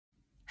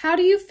How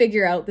do you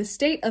figure out the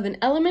state of an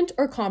element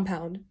or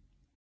compound?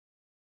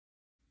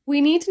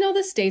 We need to know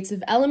the states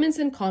of elements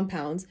and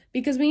compounds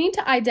because we need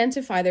to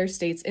identify their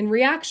states in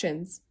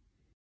reactions.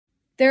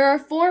 There are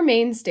four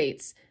main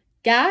states: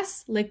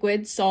 gas,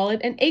 liquid,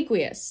 solid, and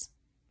aqueous.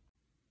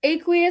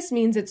 Aqueous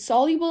means it's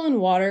soluble in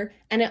water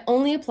and it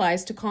only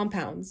applies to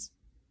compounds.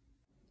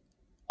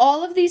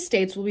 All of these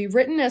states will be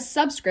written as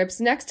subscripts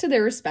next to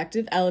their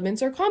respective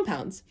elements or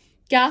compounds.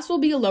 Gas will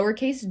be a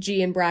lowercase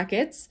g in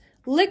brackets,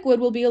 liquid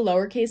will be a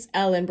lowercase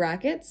l in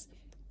brackets,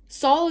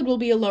 solid will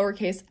be a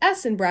lowercase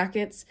s in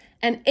brackets,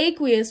 and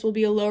aqueous will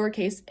be a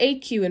lowercase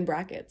aq in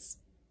brackets.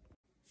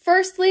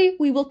 Firstly,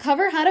 we will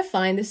cover how to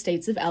find the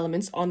states of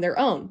elements on their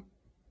own.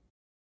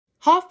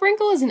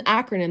 Hofbrinkel is an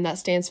acronym that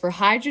stands for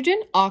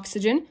hydrogen,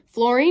 oxygen,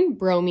 fluorine,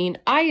 bromine,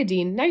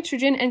 iodine,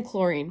 nitrogen, and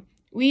chlorine.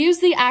 We use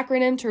the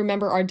acronym to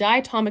remember our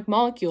diatomic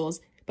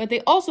molecules, but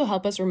they also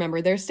help us remember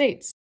their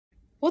states.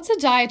 What's a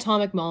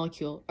diatomic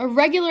molecule? A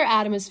regular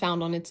atom is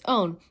found on its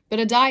own, but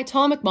a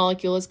diatomic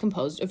molecule is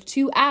composed of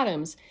two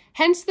atoms,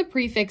 hence the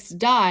prefix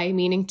di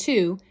meaning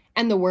two,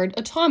 and the word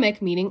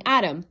atomic meaning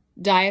atom.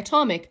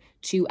 Diatomic,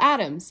 two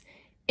atoms.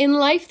 In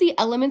life, the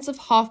elements of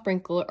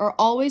Hofbrinkel are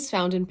always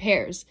found in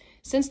pairs.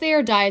 Since they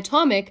are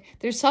diatomic,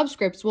 their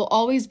subscripts will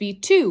always be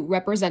 2,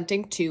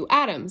 representing 2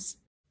 atoms.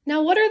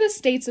 Now, what are the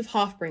states of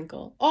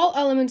Hofbrinkel? All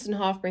elements in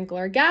Hofbrinkel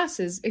are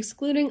gases,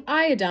 excluding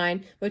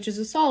iodine, which is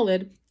a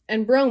solid,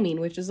 and bromine,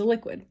 which is a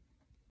liquid.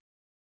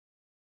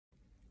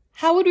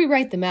 How would we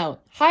write them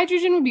out?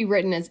 Hydrogen would be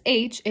written as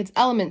H, its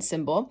element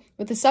symbol,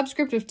 with a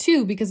subscript of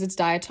 2 because it's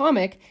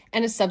diatomic,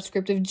 and a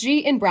subscript of G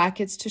in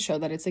brackets to show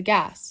that it's a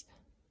gas.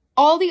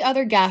 All the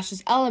other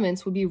gaseous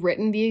elements would be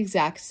written the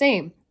exact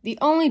same, the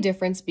only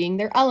difference being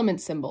their element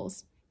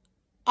symbols.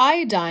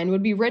 Iodine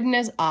would be written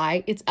as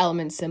I, its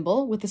element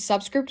symbol, with a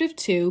subscript of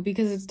 2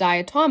 because it's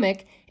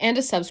diatomic, and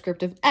a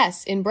subscript of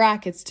S in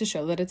brackets to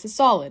show that it's a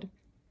solid.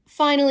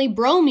 Finally,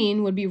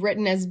 bromine would be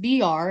written as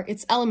Br,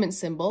 its element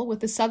symbol,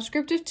 with a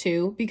subscript of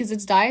 2 because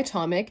it's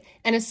diatomic,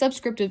 and a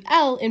subscript of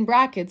L in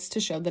brackets to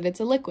show that it's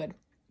a liquid.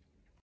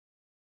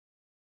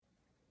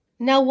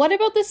 Now, what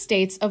about the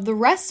states of the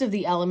rest of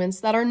the elements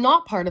that are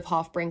not part of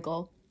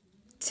Hofbrinkel?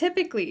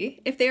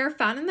 Typically, if they are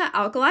found in the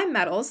alkali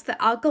metals,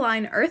 the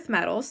alkaline earth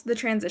metals, the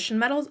transition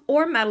metals,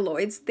 or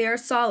metalloids, they are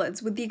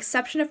solids, with the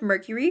exception of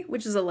mercury,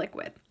 which is a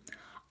liquid.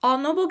 All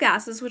noble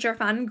gases which are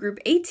found in group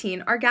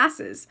 18 are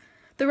gases.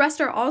 The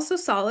rest are also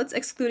solids,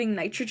 excluding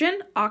nitrogen,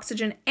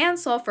 oxygen, and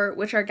sulfur,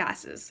 which are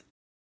gases.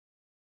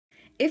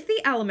 If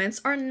the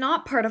elements are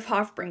not part of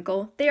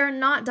Hofbrinkel, they are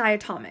not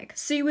diatomic,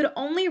 so you would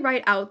only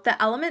write out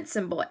the element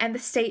symbol and the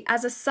state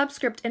as a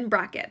subscript in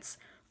brackets.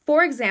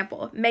 For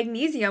example,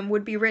 magnesium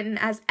would be written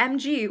as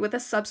Mg with a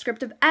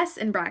subscript of S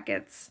in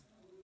brackets.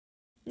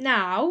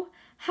 Now,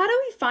 how do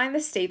we find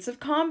the states of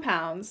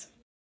compounds?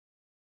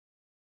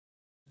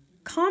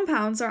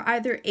 Compounds are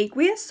either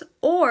aqueous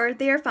or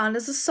they are found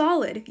as a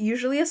solid,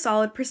 usually a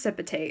solid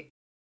precipitate.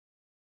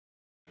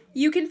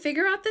 You can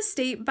figure out the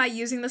state by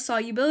using the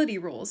solubility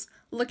rules.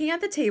 Looking at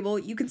the table,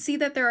 you can see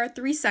that there are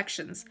 3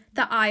 sections: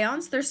 the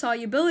ions, their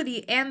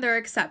solubility, and their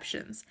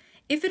exceptions.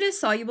 If it is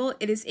soluble,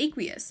 it is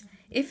aqueous.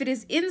 If it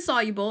is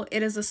insoluble,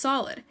 it is a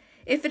solid.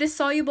 If it is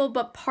soluble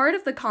but part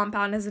of the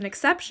compound is an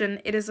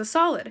exception, it is a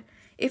solid.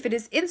 If it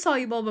is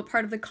insoluble but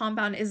part of the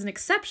compound is an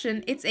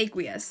exception, it's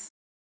aqueous.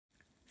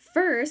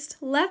 First,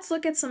 let's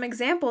look at some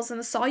examples in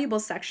the soluble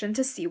section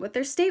to see what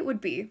their state would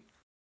be.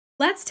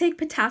 Let's take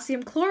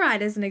potassium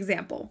chloride as an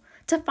example.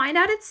 To find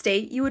out its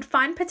state, you would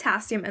find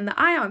potassium in the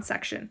ion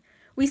section.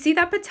 We see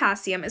that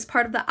potassium is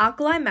part of the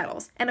alkali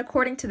metals, and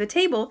according to the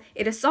table,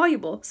 it is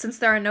soluble since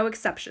there are no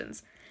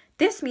exceptions.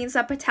 This means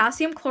that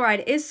potassium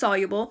chloride is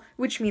soluble,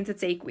 which means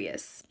it's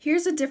aqueous.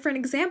 Here's a different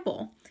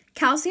example.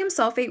 Calcium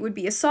sulfate would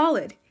be a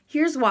solid.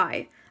 Here's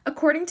why.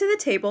 According to the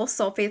table,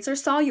 sulfates are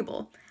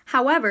soluble.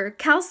 However,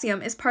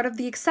 calcium is part of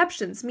the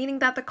exceptions, meaning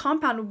that the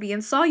compound would be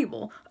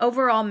insoluble,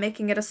 overall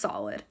making it a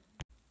solid.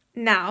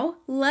 Now,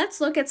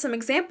 let's look at some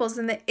examples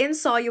in the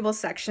insoluble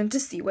section to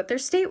see what their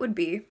state would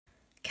be.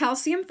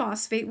 Calcium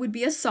phosphate would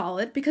be a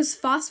solid because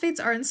phosphates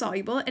are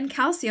insoluble and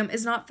calcium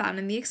is not found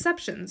in the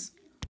exceptions.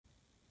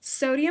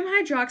 Sodium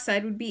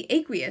hydroxide would be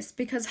aqueous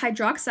because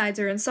hydroxides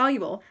are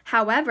insoluble.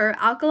 However,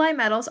 alkali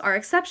metals are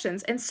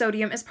exceptions and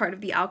sodium is part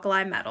of the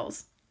alkali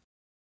metals.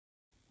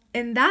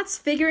 And that's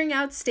figuring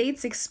out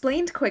states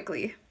explained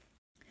quickly.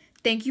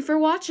 Thank you for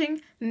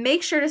watching.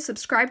 Make sure to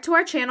subscribe to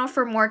our channel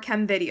for more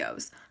chem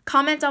videos.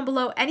 Comment down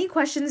below any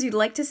questions you'd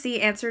like to see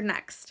answered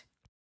next.